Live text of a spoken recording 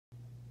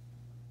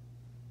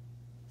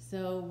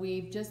So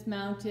we've just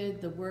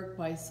mounted the work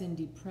by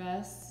Cindy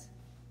Press.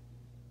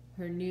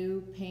 Her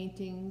new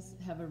paintings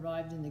have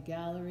arrived in the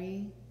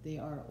gallery. They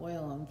are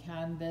oil on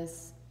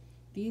canvas.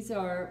 These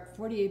are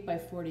 48 by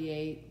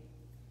 48.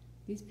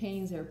 These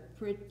paintings are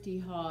pretty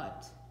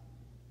hot.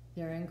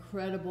 They're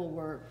incredible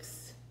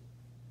works.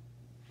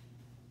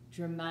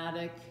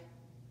 Dramatic,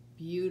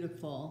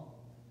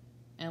 beautiful,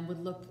 and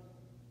would look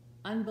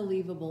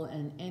unbelievable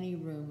in any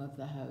room of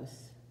the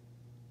house.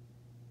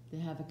 They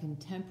have a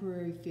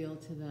contemporary feel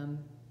to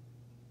them.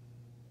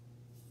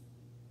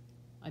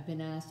 I've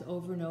been asked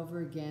over and over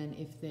again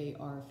if they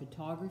are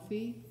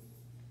photography,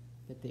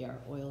 but they are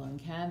oil on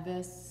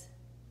canvas.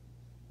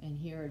 And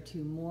here are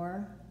two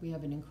more. We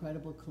have an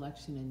incredible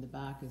collection in the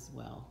back as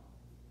well.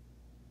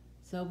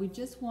 So we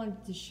just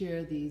wanted to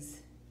share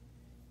these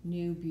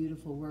new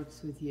beautiful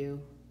works with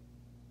you,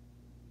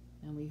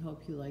 and we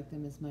hope you like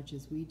them as much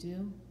as we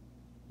do.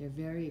 They're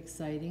very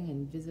exciting,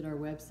 and visit our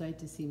website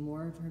to see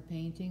more of her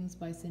paintings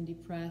by Cindy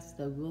Press.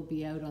 They will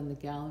be out on the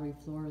gallery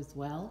floor as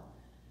well.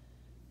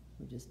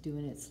 We're just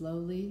doing it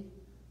slowly.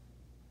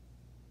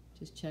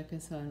 Just check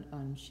us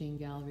on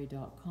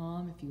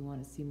shanegallery.com if you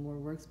want to see more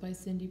works by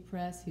Cindy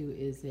Press, who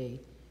is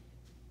a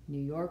New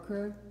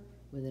Yorker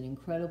with an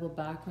incredible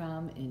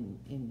background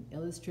in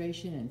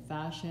illustration and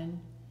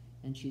fashion.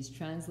 And she's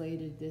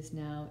translated this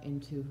now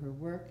into her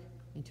work,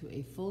 into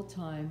a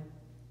full-time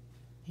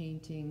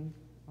painting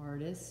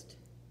artist,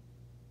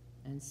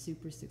 and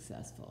super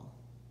successful.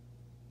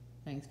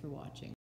 Thanks for watching.